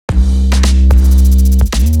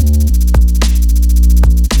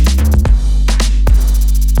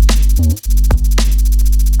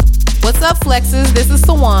up, Flexes? This is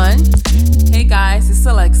Sawan. Hey guys, it's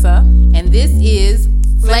Alexa. And this is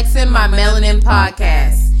Flexing My Melanin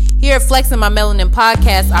Podcast. Here at Flexing My Melanin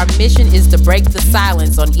Podcast, our mission is to break the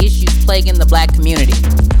silence on issues plaguing the Black community.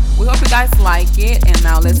 We hope you guys like it, and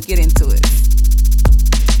now let's get into it.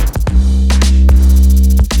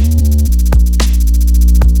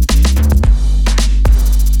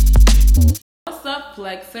 What's up,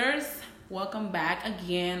 Flexers? Welcome back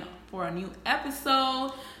again for a new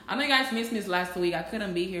episode. I know you guys missed me last week. I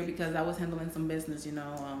couldn't be here because I was handling some business, you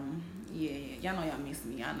know. Y'all know y'all missed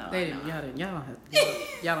me. I know. Y'all don't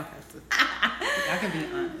have to. I can be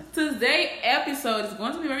honest. Today's episode is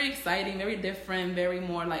going to be very exciting, very different, very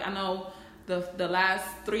more like, I know the last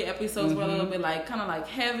 3 episodes were a little bit like kind of like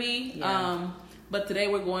heavy. Yeah. But today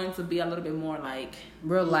we're going to be a little bit more like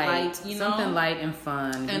real light, you know, something light and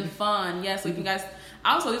fun. Yes, so if you guys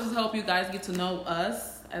also, this will help you guys get to know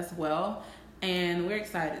us as well. And we're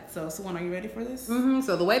excited. So, Suwan, are you ready for this?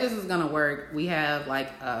 So the way this is going to work, we have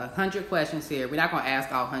like 100 questions here. We're not going to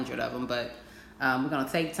ask all 100 of them, but we're going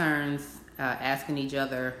to take turns asking each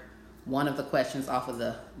other one of the questions off of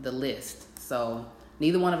the list. So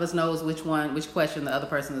neither one of us knows which question the other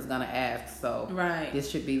person is going to ask. So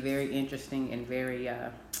this should be very interesting and very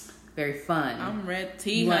fun. I'm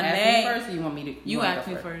ready. You want to ask me first, or you want me to? You ask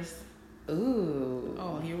me first. Ooh.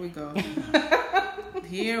 Oh, here we go.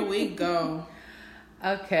 Here we go.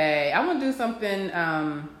 Okay, I want to do something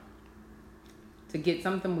to get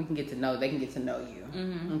something we can get to know. They can get to know you.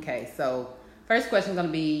 Mm-hmm. Okay, so first question is going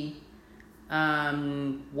to be,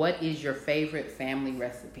 what is your favorite family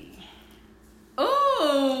recipe?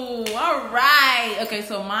 Ooh, all right. Okay,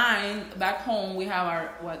 so mine, back home, we have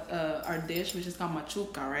our dish, which is called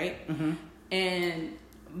machuca, right? Mm-hmm. And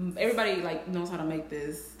everybody like knows how to make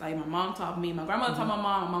this. Like my mom taught me, my grandmother taught my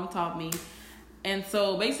mom taught me. And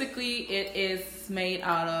so basically it is made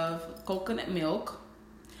out of coconut milk.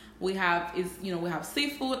 We have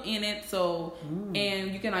seafood in it. So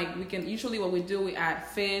and we can usually what we do, we add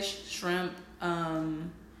fish, shrimp, ¿cómo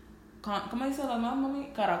dice la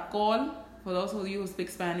mami? Caracol. For those of you who speak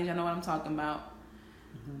Spanish, I know what I'm talking about.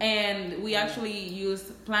 Mm-hmm. And we actually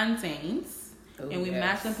use plantains. Oh, and we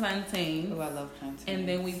mash the plantains. Oh, I love plantains. And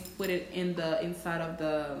then we put it in the inside of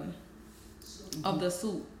the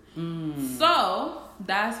soup. Mm. So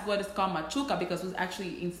that's what it's called machuca, because it's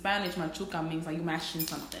actually in Spanish machuca means like you mashing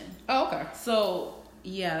something. Oh, okay. So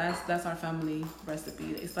yeah, that's our family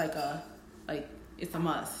recipe. It's it's a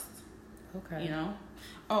must. Okay. You know.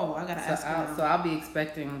 Oh, I gotta ask you now. So I'll be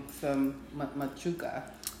expecting some machuca.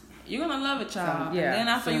 You're gonna love it, child. Yeah. And then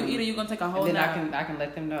after you eat it, you're gonna take a whole. And then nap. I can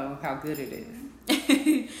let them know how good it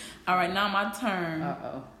is. All right, now my turn.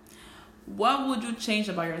 Uh-oh. What would you change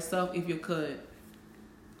about yourself if you could?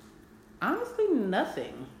 Honestly,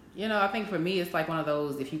 nothing. You know, I think for me, it's like one of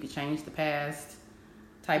those, if you could change the past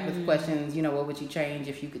type of questions, you know, what would you change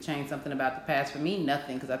if you could change something about the past? For me,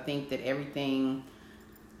 nothing, because I think that everything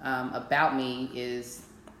about me is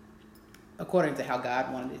according to how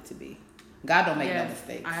God wanted it to be. God don't make no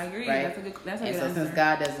mistakes. I agree. Right? That's a good so answer. Since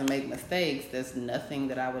God doesn't make mistakes, there's nothing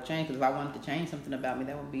that I would change. Because if I wanted to change something about me,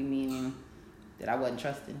 that would be meaning that I wasn't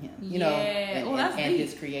trusting Him. You know, and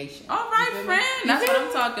His creation. All right, friend. That's what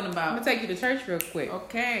I'm talking about. I'm gonna take you to church real quick.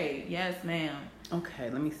 Okay. Yes, ma'am. Okay,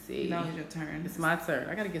 let me see. Now it's your turn. It's my turn.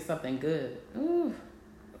 I gotta get something good. Ooh,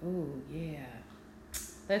 yeah.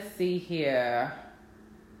 Let's see here.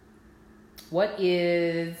 What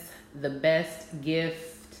is the best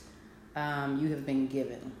gift you have been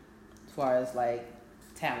given, as far as like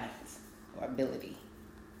talent or ability?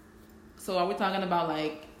 So are we talking about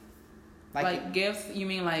like gifts? You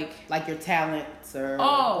mean like your talents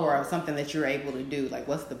or something that you're able to do? Like,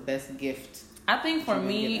 what's the best gift? I think for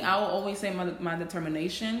me, I will always say my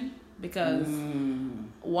determination, because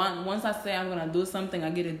once I say I'm gonna do something, I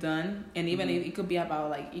get it done. And even if it could be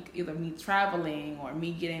about like either me traveling or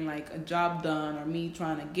me getting like a job done or me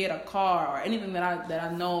trying to get a car or anything that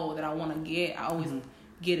I know that I want to get, I always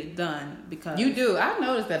get it done. Because you do. I've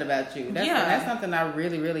noticed that about you. That's something I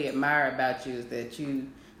really, really admire about you, is that you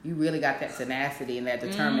really got that tenacity and that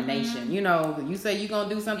determination. Mm-hmm. You know, you say you're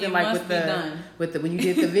gonna do something like with the when you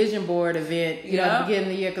did the vision board event, you know, at the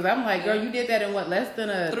beginning of the year. Because I'm like, girl, you did that in what, less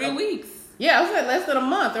than 3 weeks? Yeah, I was like less than a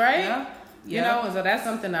month, right? Yeah. You know, and so that's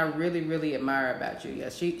something I really, really admire about you. Yeah,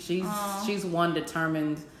 she's one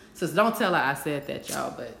determined. So don't tell her I said that,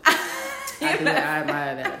 y'all, but I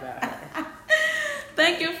admire that about her.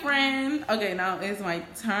 Thank you, friend. Okay, now it's my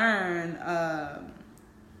turn.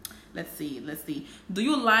 Let's see. Do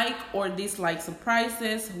you like or dislike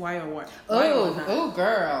surprises? Why or what? Why or not? Oh,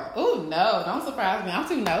 girl. Oh, no. Don't surprise me. I'm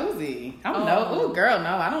too nosy. Oh, girl,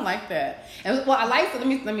 no. I don't like that. And well, I like. Let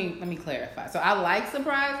me clarify. So I like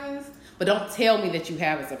surprises, but don't tell me that you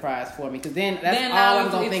have a surprise for me, because then all I'm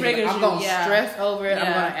gonna think of. I'm gonna stress over it. I'm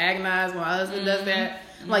gonna agonize when my husband does that.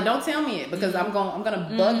 I'm like, don't tell me it, because I'm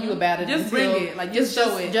gonna bug you about it. Just bring it, like just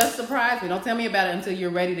show it. Just surprise me. Don't tell me about it until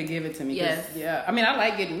you're ready to give it to me. Yes. Yeah. I mean, I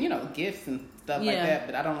like getting gifts and stuff like that,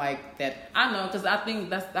 but I don't like that. I know, because I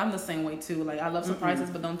think I'm the same way too. Like, I love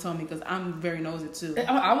surprises, but don't tell me, because I'm very nosy too.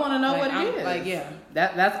 I want to know what it is. Like, yeah.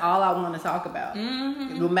 That's all I want to talk about.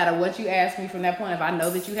 No matter what you ask me from that point, if I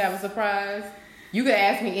know that you have a surprise, you could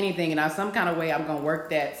ask me anything, and some kind of way I'm gonna work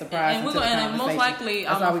that surprise into the conversation. And most likely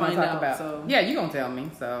that's I'm gonna find out. So. Yeah, you're gonna tell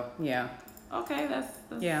me. So yeah. Okay, that's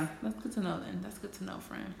good to know then. That's good to know,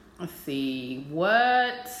 friend. Let's see.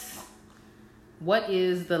 What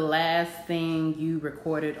is the last thing you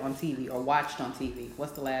recorded on TV or watched on TV?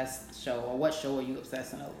 What's the last show, or what show are you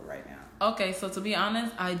obsessing over right now? Okay, so to be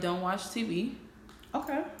honest, I don't watch TV.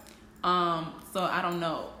 Okay. So I don't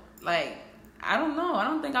know. Like, I don't know. I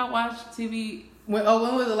don't think I watched TV. When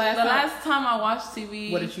was the last time? The last time I watched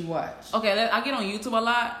TV. What did you watch? Okay, I get on YouTube a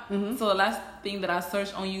lot. So the last thing that I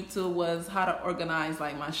searched on YouTube was how to organize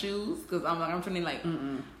like my shoes, because I'm trying to like.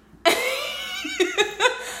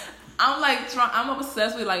 I'm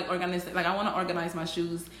obsessed with like organizing. Like, I want to organize my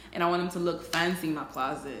shoes, and I want them to look fancy in my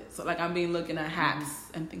closet. So like, I've been looking at hacks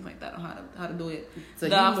and things like that on how to do it so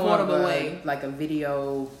the affordable way, like a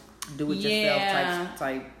video. Do it yourself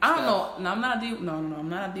type. I don't know. No, I'm not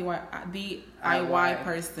a DIY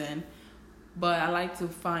person, but I like to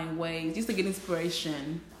find ways just to get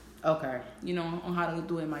inspiration. Okay. On how to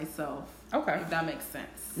do it myself. Okay. If that makes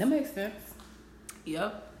sense. That makes sense.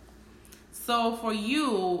 Yep. So for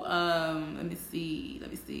you, let me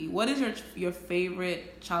see. What is your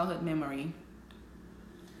favorite childhood memory?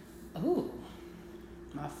 Ooh,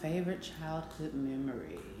 my favorite childhood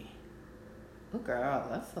memory. Oh, girl,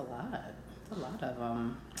 that's a lot. That's a lot of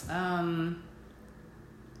them.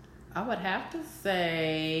 I would have to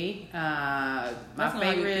say my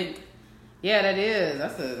favorite. Yeah, that is.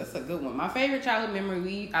 That's a good one. My favorite childhood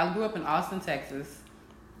memory. I grew up in Austin, Texas,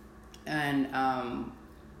 and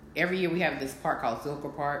every year we have this park called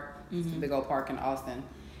Zilker Park. It's a big old park in Austin.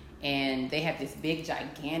 And they have this big,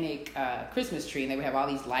 gigantic Christmas tree, and they would have all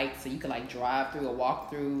these lights, so you could like drive through or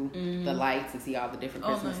walk through the lights and see all the different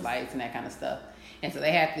Christmas lights and that kind of stuff. And so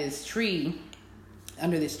they had this tree.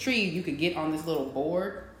 Under this tree, you could get on this little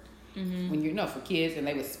board when for kids, and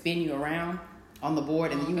they would spin you around on the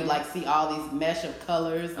board, and then you would like see all these mesh of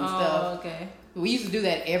colors and stuff. Okay. We used to do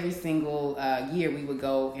that every single year. We would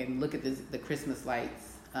go and look at the Christmas lights.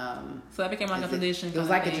 So that became like a tradition. It was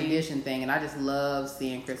like a tradition thing, and I just love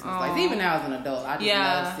seeing Christmas lights. Even now as an adult, I just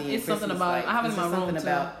love seeing Christmas something about lights. I have it in my room something too.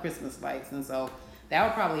 about Christmas lights, and so that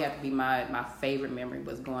would probably have to be my favorite memory,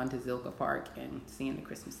 was going to Zilker Park and seeing the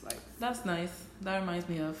Christmas lights. That's nice. That reminds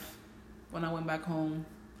me of when I went back home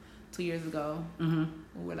 2 years ago. We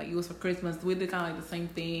were like, it was for Christmas. We did kind of like the same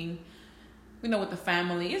thing. With the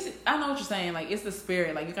family. I know what you're saying. Like, it's the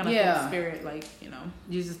spirit. Like, you kind of feel the spirit. Like,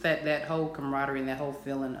 You just that whole camaraderie and that whole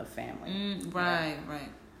feeling of family. Right.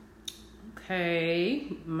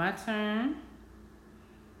 Okay, my turn.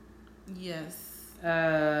 Yes.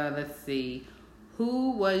 Let's see.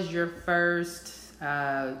 Who was your first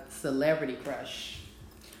celebrity crush?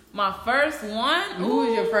 My first one? Who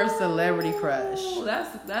was your first celebrity crush?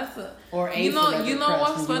 That's a... Or a You know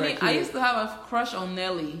what's funny? I used to to have a crush on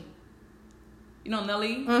Nelly. You know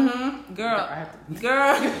Nelly? Mm-hmm. Girl.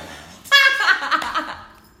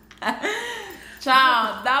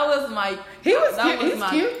 Child, that was my... He was cute. He's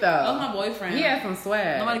cute, though. That was my boyfriend. He had some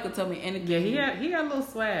swag. Nobody could tell me anything. Yeah, he had a little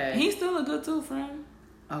swag. He's still a good too, friend.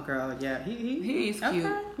 Oh, girl, yeah. He's cute. Okay,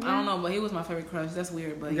 yeah. I don't know, but he was my favorite crush. That's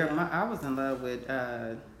weird, but girl, I was in love with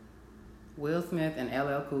Will Smith and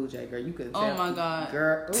LL Cool J. Girl, you could tell. Oh, my God.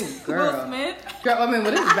 Girl. Will Smith? Girl, I mean,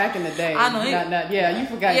 this is back in the day. I know. You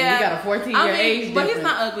forgot. Yeah, you got a 14-year age but difference. He's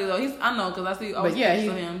not ugly, though. I know, because I see always pictures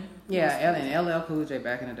of him. Yeah, and LL Cool J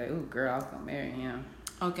back in the day. Ooh, girl, I was going to marry him.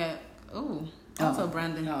 Okay. Ooh. I'll tell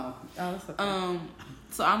Brandon. No. Oh, that's okay.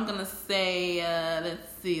 So I'm going to say, let's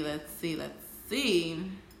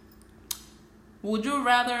see. Would you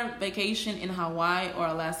rather vacation in Hawaii or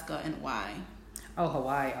Alaska, and why? Oh,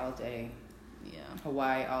 Hawaii all day. Yeah.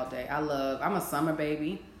 Hawaii all day. I'm a summer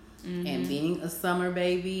baby. And being a summer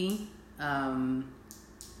baby, and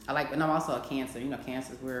I'm also a Cancer.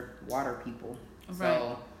 Cancers, we're water people. Right.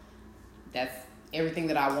 So everything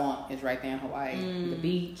that I want is right there in Hawaii. The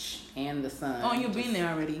beach and the sun. Oh, you've been there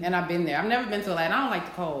already. And I've been there. I've never been to Alaska. I don't like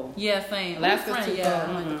the cold. Yeah, same. Alaska's too cold. I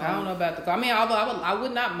don't like the cold. I don't know about the cold. I mean, although I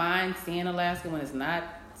would not mind seeing Alaska when it's not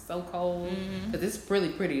so cold. Because it's really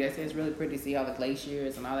pretty. They say it's really pretty to see all the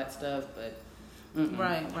glaciers and all that stuff. But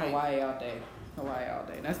right. Hawaii all day. Hawaii all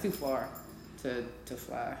day. That's too far to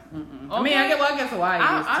fly. Okay. I mean, I guess Hawaii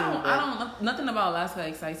is too. I don't. Nothing about Alaska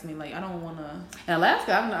excites me. Like I don't want to. In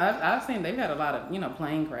Alaska, I've seen they've had a lot of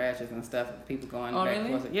plane crashes and stuff. People going back really?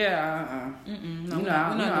 towards it. Yeah. No,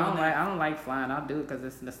 I don't like flying. I'll do it because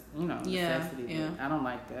it's necessity. Yeah. I don't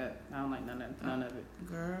like that. I don't like none of it.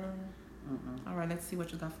 Girl. All right, let's see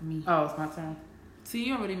what you got for me. Oh, it's my turn. See,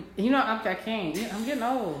 you already. I can't. I'm getting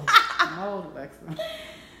old. I'm old, Alexa.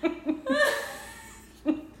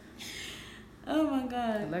 Oh my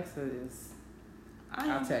God. Alexa is.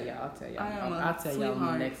 I'll tell y'all. I'll tell y'all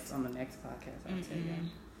on the next podcast. I'll tell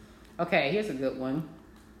y'all. Okay, here's a good one.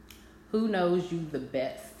 Who knows you the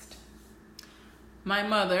best? My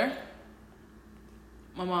mother.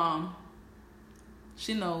 My mom.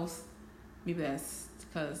 She knows me best.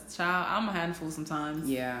 Because, child, I'm a handful sometimes.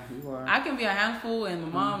 Yeah, you are. I can be a handful, and my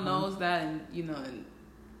mom knows that, and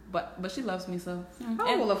but she loves me so.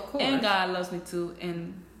 Oh, well, of course. And God loves me too,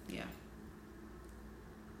 and yeah.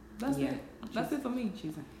 That's it. That's it for me.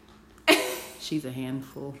 She's a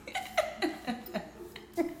handful.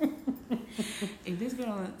 If this girl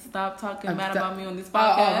don't stop talking bad about me on this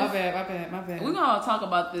podcast. Oh, my bad. We're gonna talk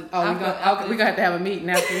about this. Oh, we're gonna have to have a meeting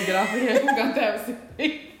after we get off of here. We're gonna have to have a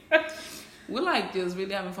meeting. We're like just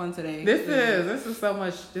really having fun today. This is so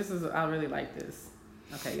much. I really like this.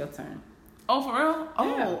 Okay, your turn. Oh, for real?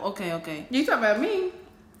 Yeah. Oh, okay. You talking about me?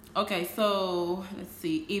 Okay, so let's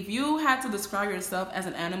see. If you had to describe yourself as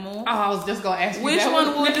an animal, I was just gonna ask you. Which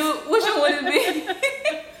one would it be?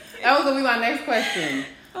 That was gonna be my next question.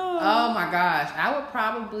 Oh my gosh, I would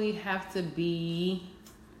probably have to be,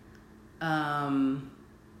 probably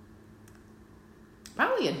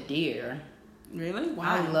a deer. Really?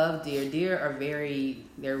 Wow. I love deer. Deer are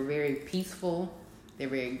they're very peaceful. They're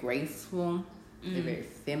very graceful. They're very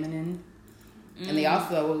feminine, and they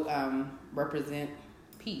also represent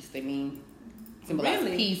peace. They symbolize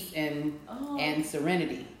peace and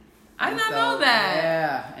serenity. I did not know that.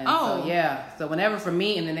 Yeah. And so whenever for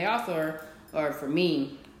me, and then they also are for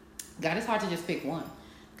me. God, it's hard to just pick one.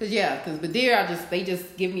 Because the deer, they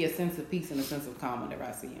just give me a sense of peace and a sense of calm whenever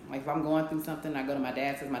I see them. Like if I'm going through something, I go to my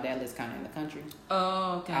dad's, because my dad lives kind of in the country.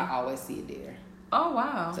 Oh, okay. I always see a deer. Oh,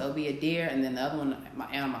 wow. So it'll be a deer, and then the other one, my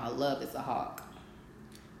animal I love, is a hawk.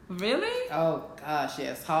 Really? Oh, gosh,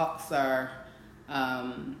 yes. Hawks are,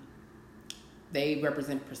 they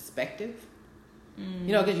represent perspective.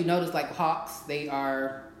 Because you notice like hawks,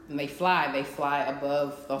 when they fly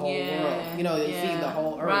above the whole world. They see the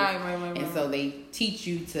whole earth. Right. And so they teach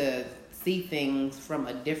you to see things from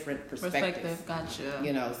a different perspective.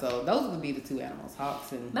 Gotcha. So those would be the two animals,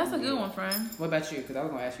 hawks and. That's a good one, friend. What about you? Because I was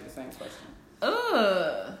going to ask you the same question.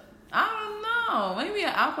 I don't know. Maybe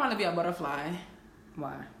I'll probably be a butterfly.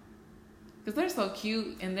 Why? Because they're so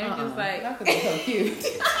cute and they're just like. Not because they're so cute.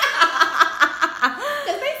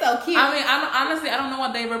 So cute. I mean, I don't know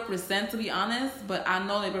what they represent, to be honest, but I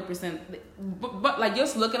know they represent. But like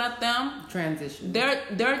just looking at them, transition.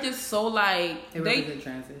 They're just so like they represent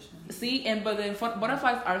transition. See, but then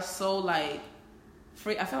butterflies are so like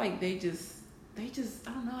free. I feel like they just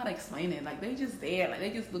I don't know how to explain it. Like they just there, like they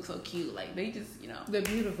just look so cute. Like they just they're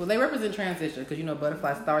beautiful. They represent transition because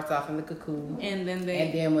butterfly starts off in the cocoon and then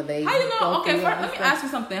when they how you know? Okay, first, let me ask you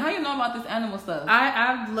something. How you know about this animal stuff?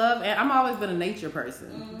 I'm always been a nature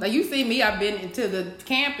person. Like you see me, I've been into the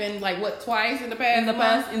camping twice in the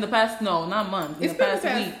past. In the past, no, not month. In the past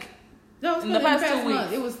week. No, it's in the past 2 weeks.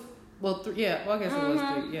 Month. It was. Well, 3, yeah. Well, I guess it was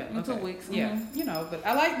 3. Yeah, 2 weeks. Yeah, but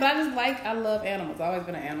I love animals. I've always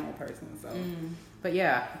been an animal person. So, but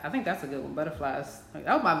yeah, I think that's a good one. Butterflies.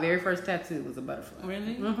 That was my very first tattoo. Was a butterfly.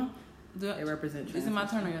 Really? Mm-hmm. They represent. Is it my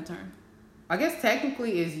turn or your turn? I guess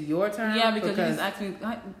technically it's your turn. Yeah, because you just asked me.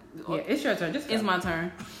 Yeah, it's your turn. It's my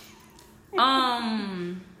turn.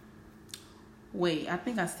 Wait, I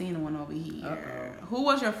think I seen one over here. Uh-oh. Who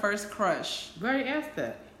was your first crush? We already asked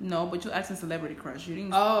that. No, but you asking celebrity crush. You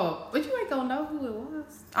didn't. Oh, but you ain't gonna know who it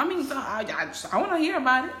was. I mean, I want to hear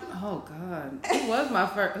about it. Oh God, who was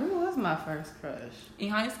my first crush in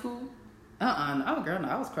high school? Oh girl, no,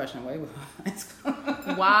 I was crushing way before high school.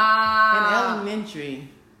 Wow. In elementary,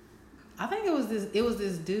 I think it was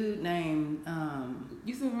this dude named.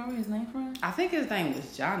 You still remember his name, friend? I think his name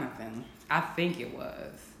was Jonathan. I think it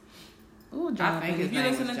was. Ooh, Jonathan. I think his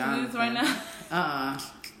name was Jonathan. To this right now?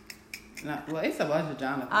 No, well, it's a bunch of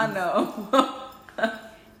Jonathan. I know.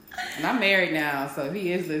 And I'm married now, so if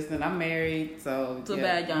he is listening, I'm married. So Too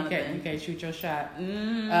bad, Jonathan. You can't shoot your shot.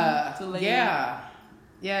 Too late. Yeah.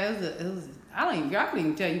 It was. I couldn't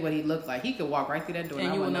even tell you what he looked like. He could walk right through that door,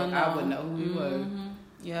 and I wouldn't know who he was.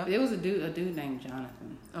 Yeah. It was a dude named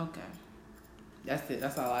Jonathan. Okay. That's it.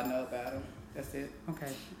 That's all I know about him. That's it.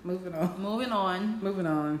 Okay. Moving on. Moving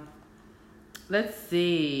on. Let's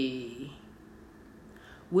see.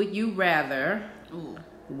 Would you rather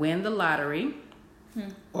win the lottery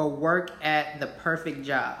or work at the perfect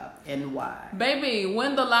job, and why? Baby,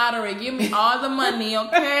 win the lottery. Give me all the money,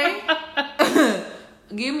 okay?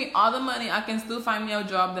 Give me all the money. I can still find me a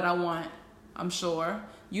job that I want. I'm sure.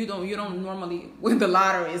 You don't normally win the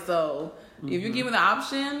lottery, so if you give me the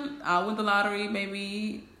option, I'll win the lottery.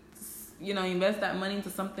 Maybe invest that money into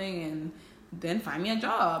something and then find me a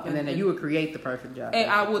job. And then you would create the perfect job. Hey,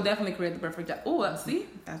 I will definitely create the perfect job. Oh, see,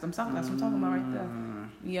 that's what I'm talking about right there.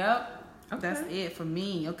 Yep, okay. That's it for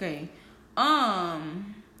me. Okay,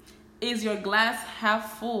 is your glass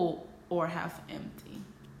half full or half empty?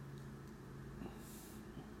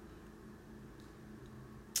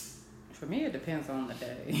 For me, it depends on the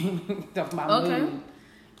day, of my mood.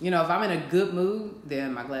 If I'm in a good mood,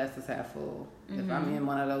 then my glass is half full. If I'm in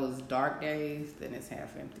one of those dark days, then it's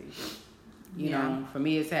half empty. You know, for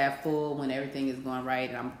me, it's half full when everything is going right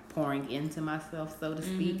and I'm pouring into myself, so to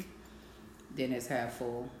speak. Then it's half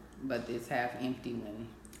full, but it's half empty when.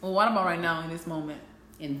 Well, what about right now in this moment?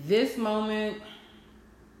 In this moment,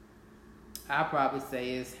 I'll probably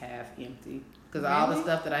say it's half empty. Because all the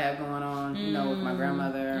stuff that I have going on, with my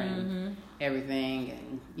grandmother and everything,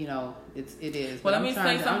 and it is. Well, let me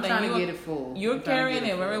say something. I'm trying to get it full. You're carrying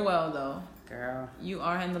it very well, though. Girl, you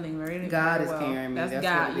are handling very well. God is carrying me. That's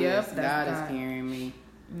God. Yep, God is carrying me.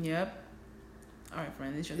 Yep. All right,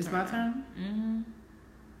 friend, it's your turn. It's my turn.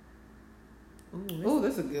 Ooh,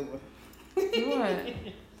 this is a good one. What?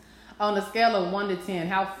 On a scale of 1 to 10,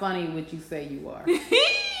 how funny would you say you are? You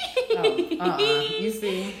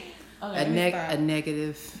see. Okay, a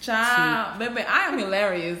negative. Child, baby, I am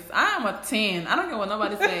hilarious. I am a 10. I don't care what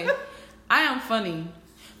nobody say. I am funny.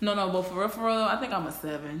 No, but for real, I think I'm a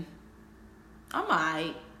 7. I'm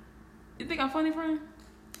alright. You think I'm funny, friend?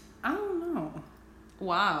 I don't know.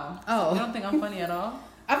 Wow. Oh, you don't think I'm funny at all?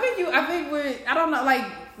 I think we're. I don't know. Like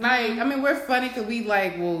I mean, we're funny because we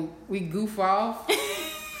goof off.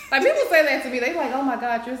 Like, people say that to me. They like, oh my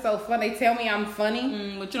God, you're so funny. They tell me I'm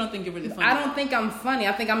funny. But you don't think you're really funny. I don't think I'm funny.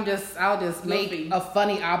 I think I'll just make a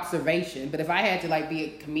funny observation. But if I had to be a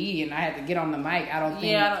comedian, I had to get on the mic, I don't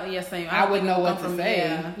think. Same. I wouldn't know what to say.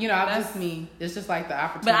 That's me. It's just like the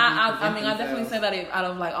opportunity. But I definitely say that out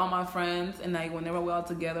of all my friends and whenever we're all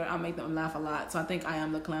together, I make them laugh a lot. So I think I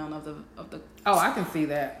am the clown of the. Oh, I can see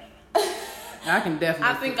that. I can definitely.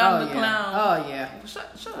 I think I'm the clown. Oh yeah.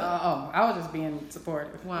 Shut up. I was just being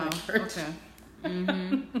supportive. Wow. Okay.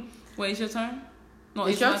 Wait, it's your turn. No,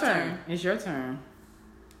 it's your turn. It's your turn.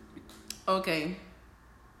 Okay.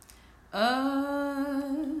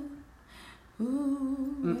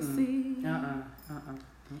 Let's see.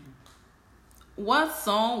 What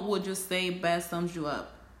song would you say best sums you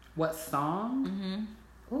up? What song?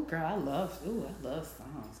 Oh, girl, I love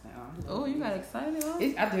songs now. Oh, you got excited? Huh?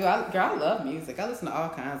 I do. I love music. I listen to all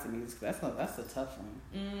kinds of music. That's a tough one.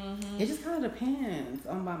 It just kind of depends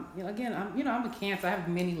on my. Again, I'm a Cancer. I have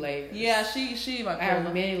many layers. Yeah, she. I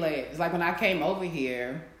have many layers. Like when I came over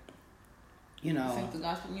here, Listen to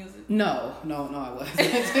gospel music? No, I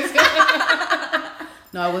wasn't.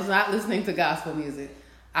 No, I was not listening to gospel music.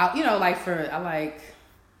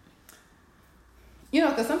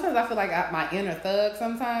 Because sometimes I feel like my inner thug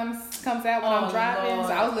sometimes comes out when I'm driving. Lord.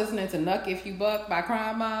 So I was listening to Nuck If You Buck by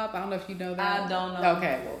Crime Mob. I don't know if you know that. I don't know.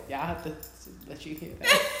 Okay, well, y'all have to let you hear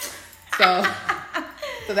that. So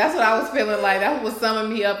that's what I was feeling like. That was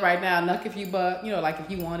summing me up right now. Nuck If You Buck. Like if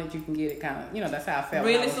you want it, you can get it kind of. That's how I felt.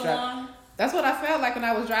 Really, Salon? That's what I felt like when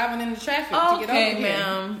I was driving in the traffic to get over here. Okay,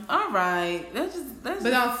 ma'am. All right.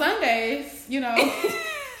 But on Sundays,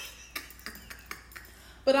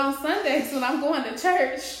 But on Sundays when I'm going to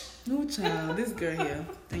church. No child, this girl here.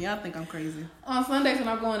 And y'all think I'm crazy. On Sundays when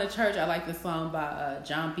I'm going to church, I like the song by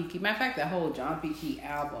John P. Key. Matter of fact, that whole John P. Key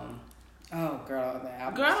album. Oh, girl, the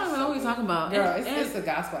album. Girl, I don't even know what you're talking about. Girl, it's a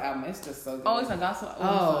gospel album. It's just so good. Oh, it's a gospel.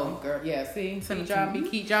 Oh, girl, yeah. See John P.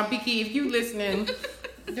 Key. John P. Key, if you listening,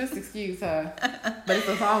 just excuse her. But it's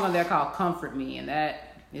a song on there called "Comfort Me," and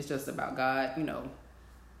that is just about God,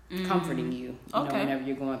 comforting you, whenever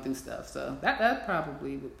you're going through stuff. So that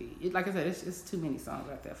probably would be, like I said, it's too many songs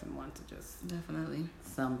out there from one to just definitely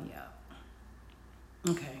sum me up.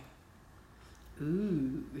 Okay.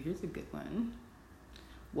 Ooh, here's a good one.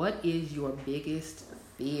 What is your biggest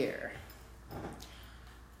fear?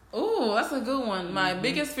 Ooh, that's a good one. My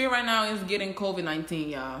biggest fear right now is getting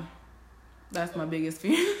COVID-19, y'all. That's my biggest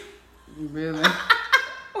fear. Really?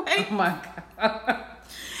 Wait. Oh my God.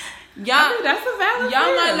 Y'all, I mean, that's a valid y'all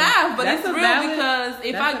fear. might laugh, but That's it's a real valid- because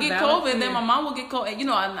if that's I a get valid COVID, fear. then my mom will get COVID. You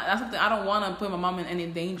know, that's something I don't want to put my mom in any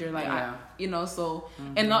danger. Like, Yeah. so,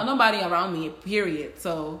 and nobody around me, period.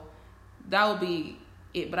 So that would be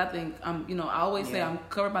it. But I think, I always say Yeah. I'm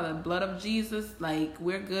covered by the blood of Jesus. Like,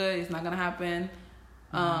 we're good. It's not going to happen.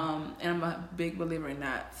 And I'm a big believer in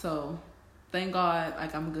that. So thank God,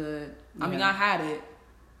 like, I'm good. I mean, Yeah. I had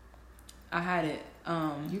it.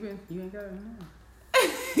 You ain't got it now.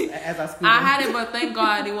 As I speak. I had it, but thank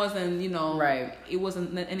God it wasn't, Right. it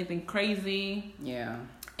wasn't anything crazy. Yeah.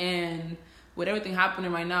 And with everything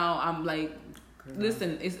happening right now, I'm like,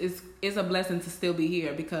 listen, it's a blessing to still be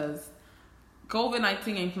here because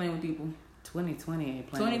COVID-19 ain't playing with people. 2020 ain't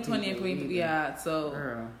playing. 2020 ain't playing with people. Yeah, so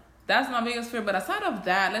Girl. that's my biggest fear. But aside of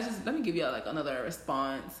that, let me give you like another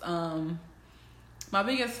response. My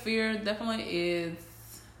biggest fear definitely is,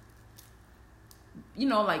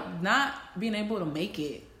 like not being able to make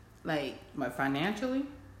it, like Financially?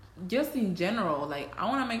 just in general. Like I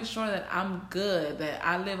want to make sure that I'm good, that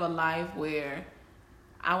I live a life where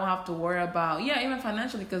I won't have to worry about, even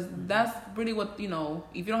financially, because that's really what, if you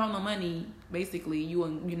don't have no money, basically you're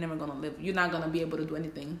never gonna live. You're not gonna be able to do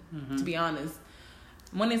anything. To be honest,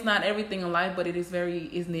 money's not everything in life, but it is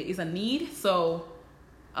is a need. So,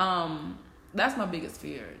 that's my biggest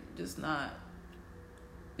fear. Just not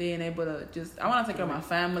being able to I want to take care of my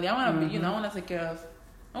family. I want to be, I want to take care of.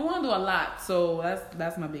 I want to do a lot. So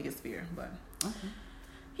that's my biggest fear. But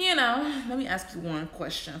let me ask you one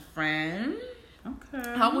question, friend.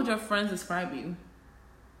 Okay. How would your friends describe you?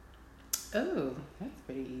 Oh, that's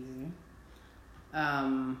pretty easy.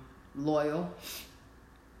 Loyal.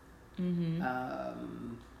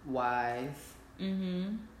 Wise.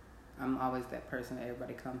 I'm always that person that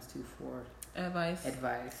everybody comes to for Advice.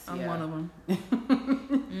 I'm one of them.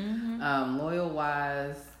 Loyal,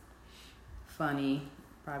 wise, funny,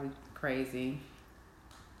 probably crazy.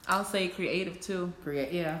 I'll say creative too.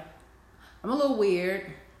 Yeah. I'm a little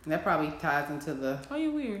weird. That probably ties into the. Why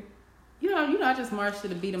you weird? I just march to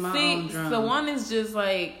the beat of my own drum. The one is just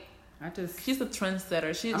like. She's a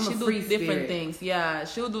trendsetter. She do different spirit. things. Yeah,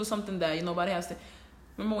 she'll do something that nobody has to.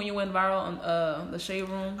 Remember when you went viral on the Shade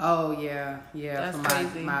Room? Oh yeah. That's for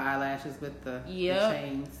crazy. My eyelashes with the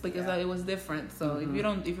chains. Because it was different. So if you're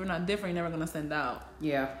not different, you're never gonna stand out.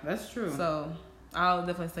 Yeah, that's true. So I'll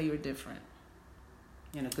definitely say you're different.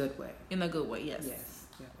 In a good way. In a good way, yes. Yes.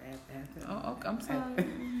 Yeah, Oh, okay, I'm sorry.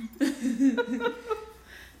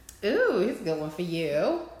 Ooh, here's a good one for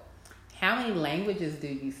you. How many languages do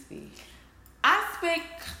you speak? I speak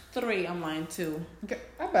 3. I'm lying 2. Okay,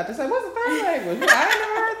 I'm about to say, what's the third language? I ain't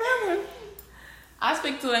never heard that one. I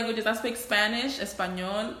speak 2 languages. I speak Spanish,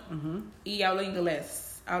 español, y hablo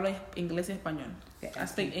inglés. Hablo inglés y español. I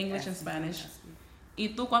speak English and Spanish. ¿Y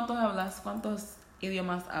tú cuántos hablas? ¿Cuántos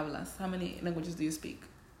idiomas hablas? How many languages do you speak?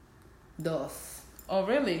 2. Oh,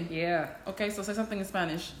 really? Yeah. Okay, so say something in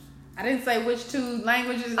Spanish. I didn't say which 2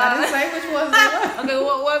 languages. I didn't say which ones they were.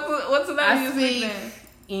 Okay, what's the language you speak speak then?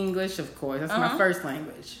 English, of course. That's my first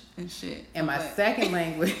language. And shit. And my second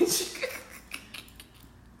language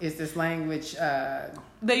is this language. That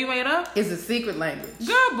you made up? It's a secret language.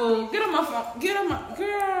 Girl, boo, get on my phone. Get on my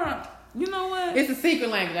girl. You know what? It's a secret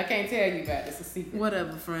language. I can't tell you about it. It's a secret.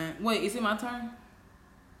 Whatever, friend. Wait, is it my turn?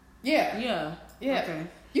 Yeah. Yeah. Okay.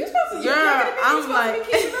 You supposed to. Girl, I'm supposed like to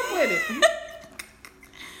be keeping up with it.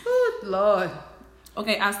 Oh Lord.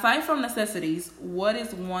 Okay, aside from necessities, what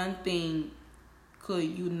is one thing could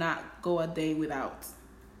you not go a day without?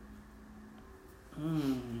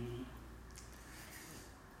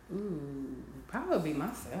 Ooh, probably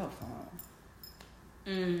my cell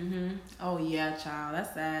phone. Oh yeah, child.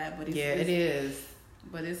 That's sad, but It is.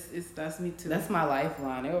 But it's that's me too. That's my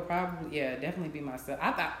lifeline. It would probably, definitely be my cell.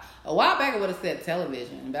 I thought a while back I would have said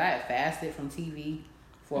television, but I had fasted from TV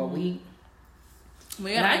for a week.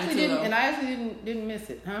 Well, And I actually didn't miss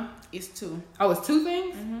it, huh? It's 2. Oh, it's 2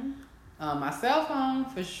 things? My cell phone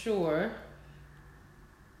for sure.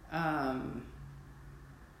 Oh,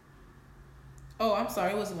 I'm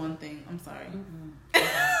sorry. It was 1 thing. I'm sorry.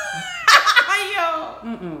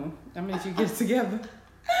 Yo. I mean, you get it together.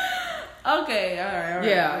 Okay. All right.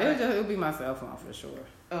 Yeah, all right. it'll be my cell phone for sure.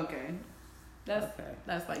 Okay.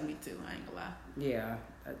 That's like me too. I ain't gonna lie. Yeah,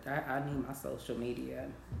 I need my social media.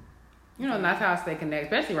 That's how I stay connected,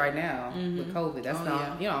 especially right now with COVID. That's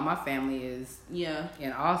my family is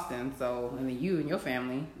in Austin, so and then you and your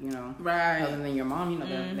family, right. Other than your mom,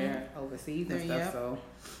 they're overseas and stuff. So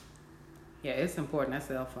yeah, it's important. That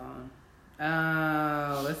cell phone.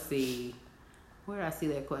 Let's see. Where did I see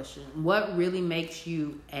that question? What really makes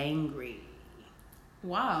you angry?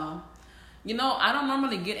 Wow. You know, I don't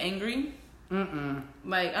normally get angry.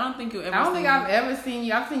 Like, I don't think you ever. I don't think I've ever seen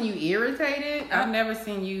you. I've seen you irritated. I've never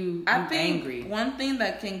seen you I think angry. One thing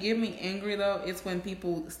that can get me angry though is when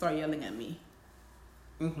people start yelling at me.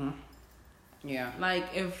 Yeah.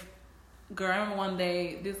 Like if, girl, I remember one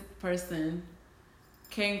day this person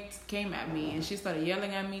came at me and she started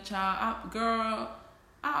yelling at me, child.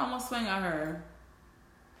 I almost swung at her.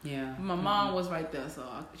 Yeah. My mom was right there, so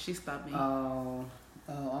she stopped me. Oh,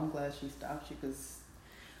 I'm glad she stopped you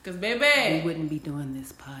Cause baby, we wouldn't be doing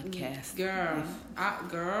this podcast, girl.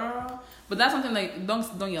 But that's something like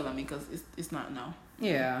don't yell at me, cause it's not no.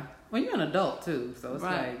 Yeah. Well, you're an adult too, so it's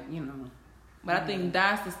right. like, you know. But I think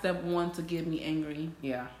that's the step one to get me angry.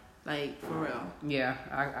 Yeah. Like for real. Yeah,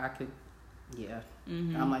 I could. Yeah.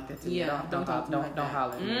 I'm like that too. Yeah. Don't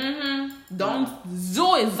holler. At me. Don't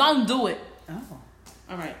do it. Don't do it. Oh.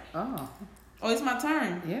 All right. Oh, it's my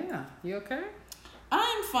turn. yeah. You okay?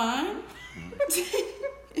 I'm fine.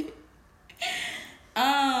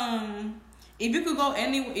 If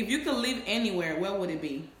you could live anywhere, where would it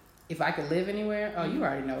be? If I could live anywhere, you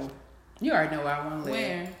already know. You already know where I want to live.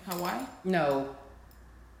 Where? Hawaii? No.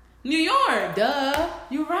 New York. Duh.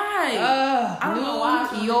 You're right. I don't know why I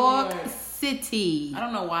chose New York New York. City. I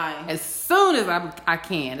don't know why. As soon as I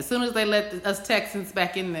can. As soon as they let us Texans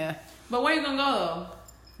back in there. But where you gonna go?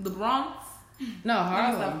 The Bronx? No,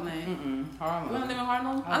 Harlem. Harlem. You wanna live in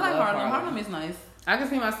Harlem? I like love Harlem. Harlem is nice. I can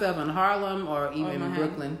see myself in Harlem or even Manhattan.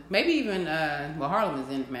 Brooklyn. Maybe even, Harlem is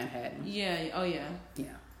in Manhattan. Yeah. Oh yeah.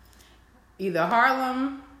 Yeah. Either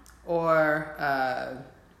Harlem or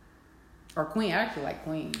Queens. I actually like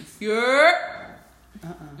Queens. Yeah.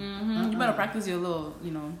 You better practice your little, the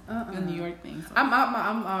New York thing. So. I'm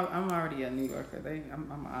already a New Yorker.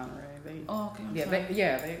 I'm an honorary.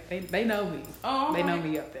 Okay. They know me. Oh, they know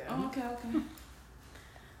me up there. Oh, okay. Ooh,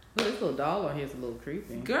 this little doll on here is a little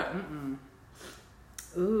creepy. Girl.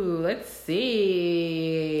 Ooh, let's see.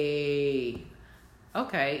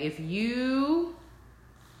 Okay, if you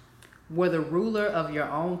were the ruler of your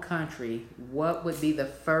own country, what would be the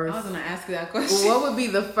first... I was going to ask you that question. What would be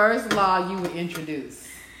the first law you would introduce?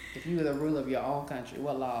 If you were the ruler of your own country,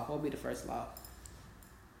 what law? What would be the first law?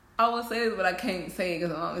 I would say this, but I can't say it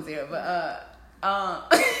because my mom is here. But,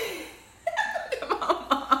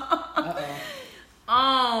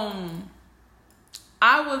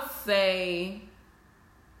 I would say...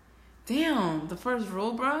 Damn, the first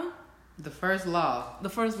rule, bro? The first law. The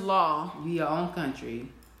first law. You your own country.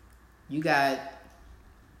 You got,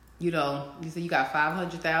 you say you got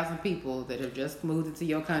 500,000 people that have just moved into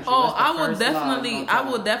your country. Oh, I would definitely,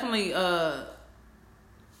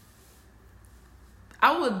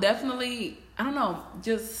 I don't know,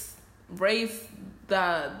 just raise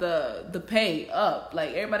the pay up.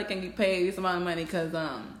 Like everybody can get paid this amount of money because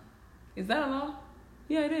is that a law?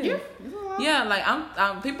 Yeah, it is. Yeah, yeah. Like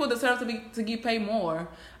I'm people deserve to get paid more.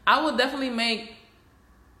 I would definitely make.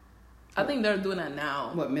 I think they're doing that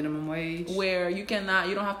now. What, minimum wage? Where you don't have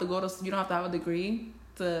to you don't have to have a degree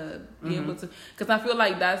to be able to. Because I feel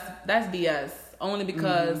like that's BS. Only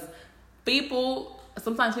because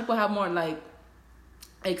sometimes people have more like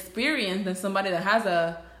experience than somebody that has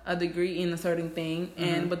a degree in a certain thing,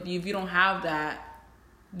 but if you don't have that,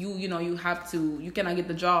 you cannot get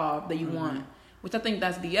the job that you want. Which I think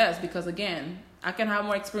that's BS because again, I can have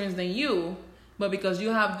more experience than you, but because you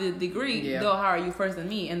have the degree, they'll hire you first than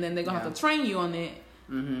me, and then they're gonna have to train you on it.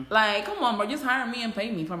 Like, come on, bro, just hire me and pay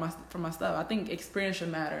me for my stuff. I think experience should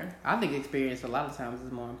matter. I think experience a lot of times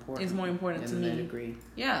is more important. It's more important to me. Than a degree.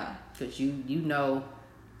 Yeah, because you know,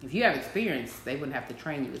 if you have experience, they wouldn't have to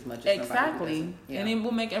train you as much. As exactly, and it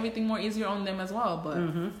will make everything more easier on them as well. But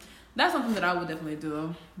that's something that I would definitely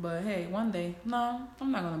do. But hey, one day, no,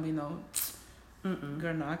 I'm not gonna be no.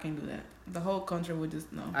 Girl, no, I can't do that. The whole country would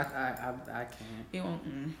just no. I can't. It won't.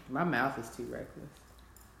 My mouth is too reckless.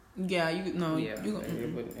 Yeah, you it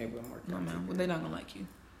wouldn't work. No, man. Well, they're not gonna like you.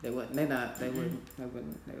 They wouldn't. They wouldn't. They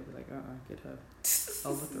would be like, get her,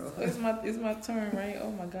 overthrow her. It's my turn, right? Oh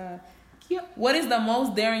my god. Yep. What is the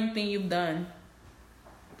most daring thing you've done?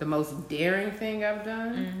 The most daring thing I've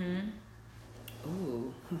done?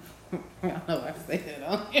 Ooh. I don't know if I can say that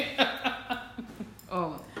on here.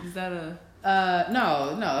 Oh, is that a... No,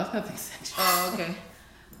 it's nothing sexual. Oh, okay.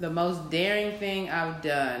 The most daring thing I've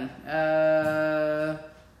done. I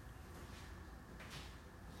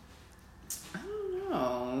don't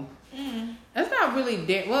know. That's not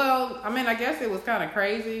really well, I mean, I guess it was kind of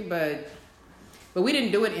crazy, but we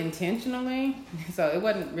didn't do it intentionally, so it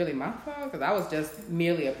wasn't really my fault because I was just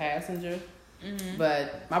merely a passenger.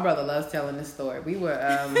 But my brother loves telling this story. We were,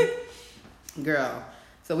 girl,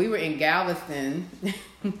 so we were in Galveston,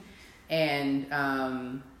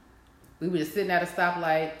 and we were just sitting at a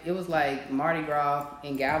stoplight. It was like Mardi Gras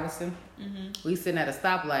in Galveston. We sitting at a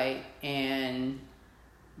stoplight, and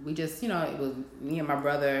we just, it was me and my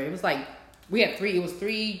brother. It was like, it was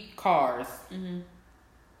 3 cars.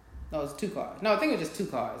 No, it was 2 cars. No, I think it was just 2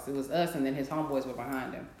 cars. It was us, and then his homeboys were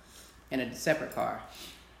behind him in a separate car.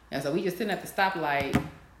 And so we just sitting at the stoplight,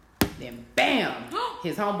 then bam,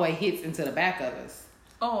 his homeboy hits into the back of us.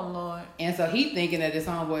 Oh, Lord. And so he thinking that his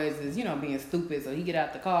homeboys is, being stupid. So he get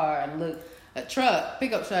out the car and look, a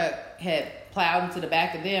pickup truck had plowed into the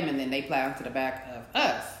back of them, and then they plowed into the back of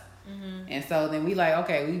us. And so then we like,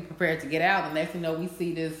 okay, we prepared to get out. The next thing you know, we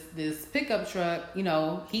see this pickup truck,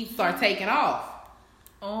 he start taking off.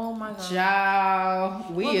 Oh my God. Child,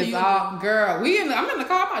 I'm in the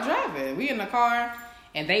car, I'm not driving. We in the car,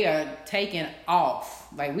 and they are taking off.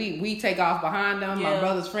 Like we take off behind them. My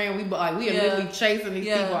brother's friend, we are literally chasing these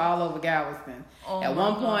people all over Galveston. Oh, at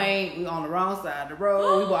one point, we on the wrong side of the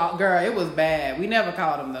road. It was bad. We never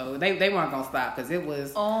caught them though. They weren't gonna stop because it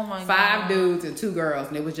was 5 dudes and 2 girls,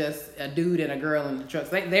 and it was just a dude and a girl in the truck.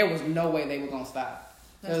 So there was no way they were gonna stop.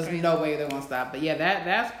 There was no way they were gonna stop. But yeah,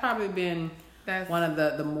 that's probably been one of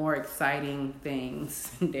the more exciting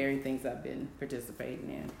things, daring things I've been participating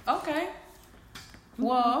in. Okay.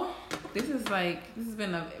 Well, this has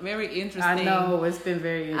been a very interesting. I know, it's been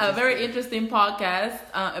very interesting. A very interesting podcast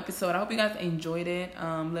episode. I hope you guys enjoyed it.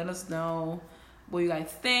 Let us know what you guys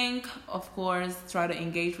think. Of course, try to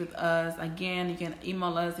engage with us. Again, you can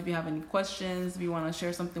email us if you have any questions, if you want to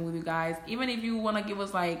share something with you guys. Even if you want to give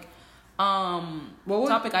us topic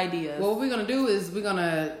ideas. What we're going to do is we're going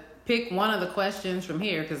to pick one of the questions from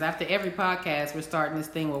here, because after every podcast we're starting this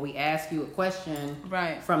thing where we ask you a question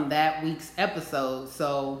from that week's episode.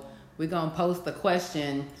 So we're gonna post the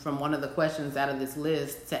question from one of the questions out of this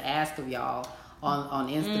list to ask of y'all on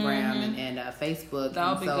Instagram and Facebook.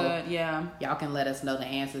 That'll be good. Yeah, y'all can let us know the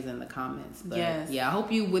answers in the comments. But yeah, I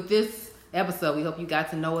hope you, with this episode, we hope you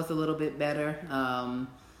got to know us a little bit better.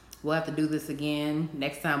 We'll have to do this again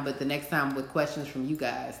next time, but the next time with questions from you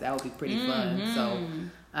guys. That would be pretty fun. So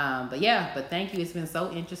but thank you. It's been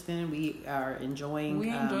so interesting. We are enjoying. We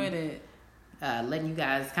enjoyed it. Letting you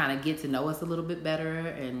guys kind of get to know us a little bit better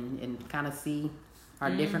and kind of see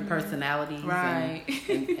our different personalities,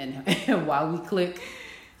 and while we click.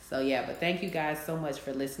 So yeah, but thank you guys so much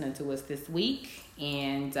for listening to us this week,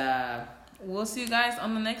 and we'll see you guys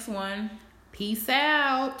on the next one. Peace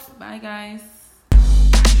out. Bye, guys.